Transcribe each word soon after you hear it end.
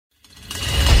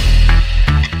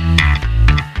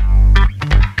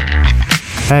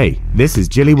Hey, this is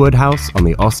Jilly Woodhouse on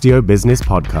the Osteo Business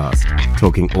Podcast,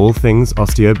 talking all things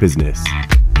osteo business.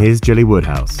 Here's Jilly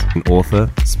Woodhouse, an author,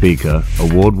 speaker,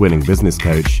 award-winning business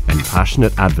coach, and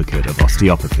passionate advocate of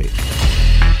osteopathy.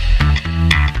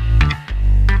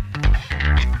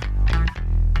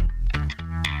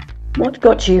 What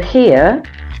got you here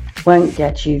won't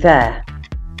get you there.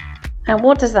 And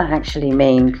what does that actually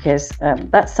mean? Because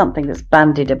that's something that's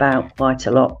bandied about quite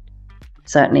a lot,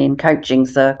 certainly in coaching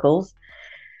circles.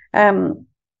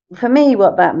 For me,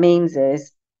 what that means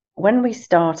is when we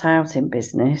start out in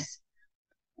business,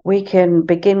 we can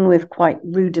begin with quite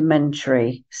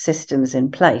rudimentary systems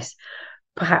in place.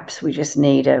 Perhaps we just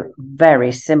need a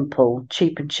very simple,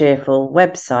 cheap and cheerful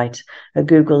website, a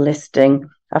Google listing,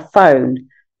 a phone,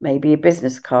 maybe a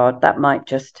business card. That might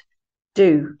just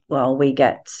do while we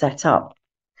get set up.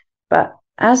 But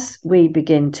as we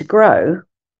begin to grow,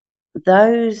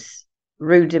 those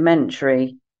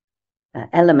rudimentary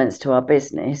elements to our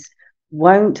business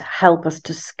won't help us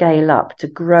to scale up, to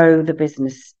grow the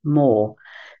business more.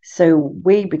 So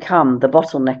we become the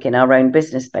bottleneck in our own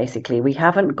business, basically. We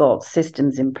haven't got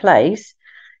systems in place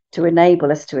to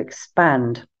enable us to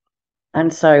expand.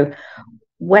 And so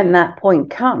when that point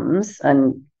comes,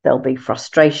 and there'll be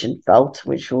frustration felt,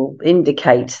 which will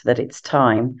indicate that it's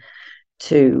time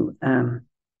to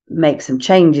make some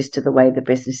changes to the way the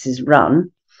business is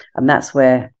run. And that's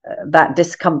where that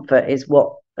discomfort is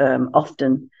what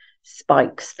often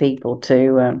spikes people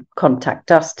to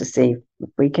contact us to see if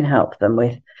we can help them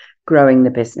with growing the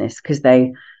business, because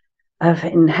they have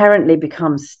inherently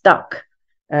become stuck.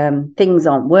 Things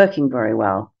aren't working very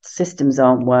well. Systems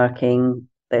aren't working.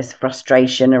 There's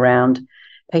frustration around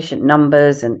patient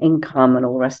numbers and income and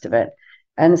all the rest of it.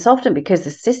 And it's often because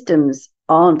the systems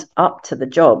aren't up to the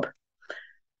job.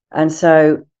 And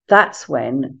so that's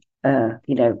when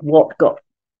what got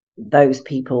those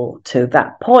people to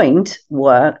that point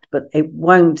worked, but it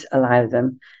won't allow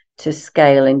them to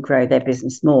scale and grow their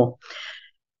business more.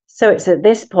 So it's at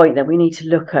this point that we need to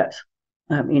look at,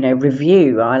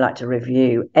 review. I like to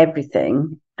review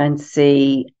everything and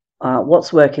see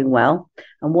what's working well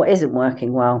and what isn't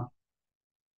working well.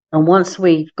 And once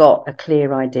we've got a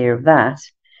clear idea of that,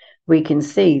 we can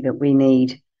see that we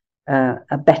need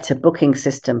a better booking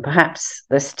system. Perhaps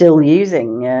they're still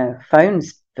using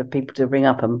phones for people to ring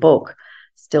up and book.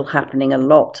 Still happening a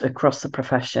lot across the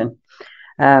profession.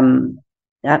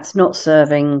 That's not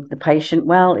serving the patient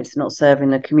well. It's not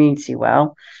serving the community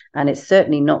well. And it's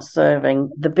certainly not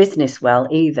serving the business well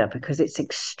either, because it's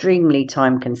extremely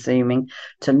time consuming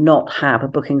to not have a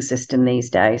booking system these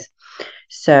days.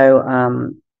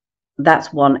 So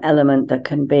that's one element that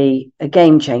can be a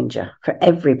game changer for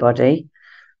everybody.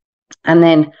 And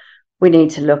then we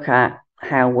need to look at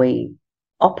how we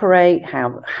operate,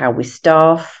 how we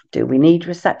staff. Do we need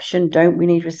reception? Don't we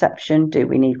need reception? Do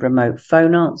we need remote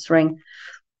phone answering?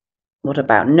 What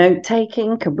about note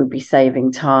taking? Could we be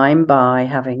saving time by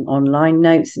having online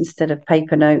notes instead of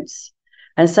paper notes?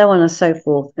 And so on and so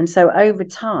forth. And so over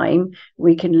time,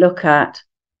 we can look at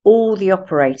all the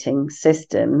operating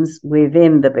systems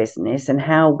within the business and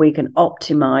how we can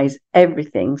optimize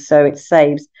everything so it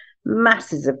saves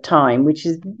masses of time, which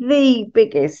is the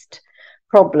biggest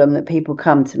problem that people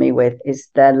come to me with, is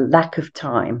their lack of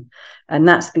time. And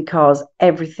that's because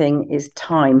everything is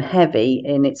time heavy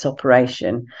in its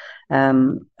operation.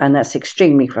 And that's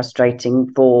extremely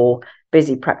frustrating for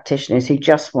busy practitioners who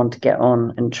just want to get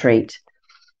on and treat.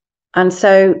 And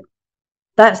so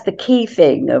that's the key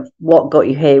thing of what got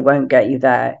you here won't get you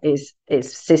there, is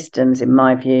systems, in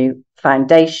my view,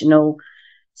 foundational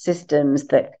systems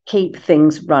that keep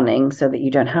things running so that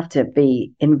you don't have to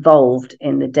be involved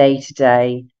in the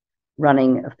day-to-day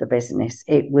running of the business.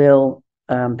 It will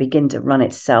begin to run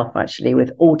itself, actually,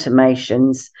 with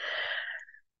automations,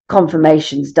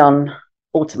 confirmations done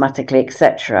automatically,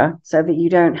 etc., so that you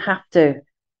don't have to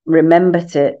remember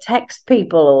to text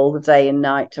people all the day and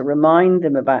night to remind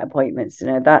them about appointments.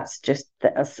 That's just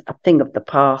a thing of the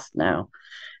past now.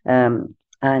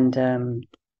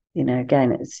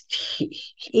 Again, it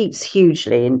eats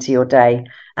hugely into your day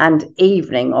and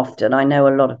evening often. I know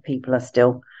a lot of people are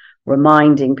still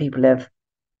reminding people of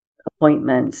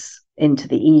appointments into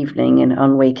the evening and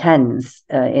on weekends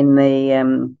in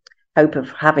the hope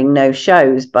of having no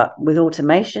shows. But with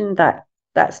automation,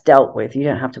 that's dealt with. You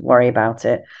don't have to worry about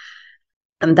it.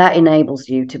 And that enables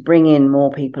you to bring in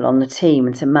more people on the team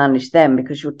and to manage them,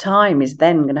 because your time is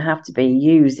then going to have to be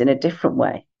used in a different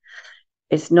way.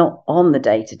 It's not on the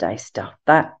day-to-day stuff.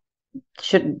 That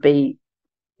shouldn't be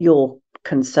your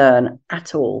concern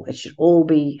at all. It should all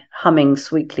be humming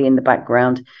sweetly in the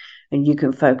background. and you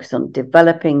can focus on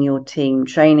developing your team,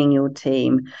 training your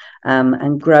team,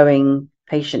 and growing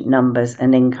patient numbers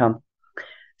and income.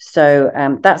 So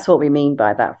that's what we mean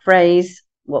by that phrase.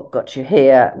 What got you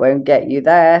here won't get you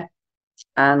there.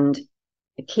 And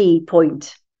the key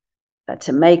point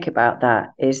to make about that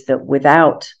is that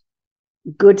without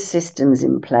good systems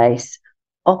in place,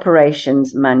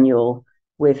 operations manual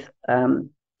with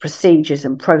procedures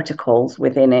and protocols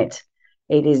within it,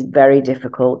 it is very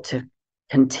difficult to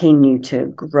continue to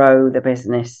grow the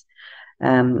business.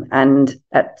 And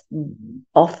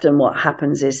often what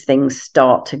happens is things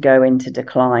start to go into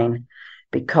decline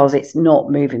because it's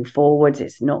not moving forwards,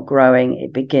 it's not growing,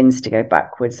 it begins to go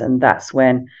backwards, and that's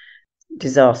when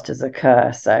disasters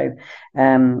occur. So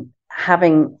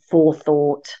having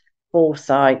forethought,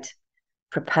 foresight,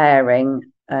 preparing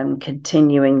and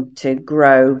continuing to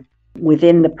grow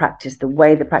within the practice, the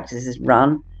way the practice is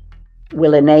run,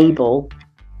 will enable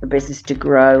the business to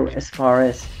grow as far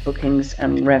as bookings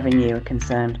and revenue are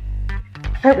concerned.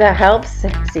 Hope that helps.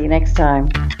 See you next time.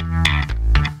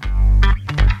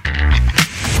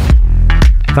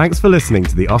 Thanks for listening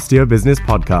to the Osteo Business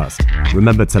Podcast.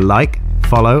 Remember to like,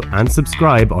 follow, and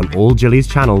subscribe on all Jilly's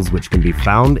channels, which can be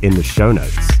found in the show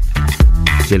notes.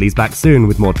 Jilly's back soon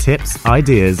with more tips,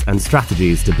 ideas, and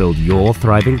strategies to build your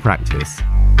thriving practice.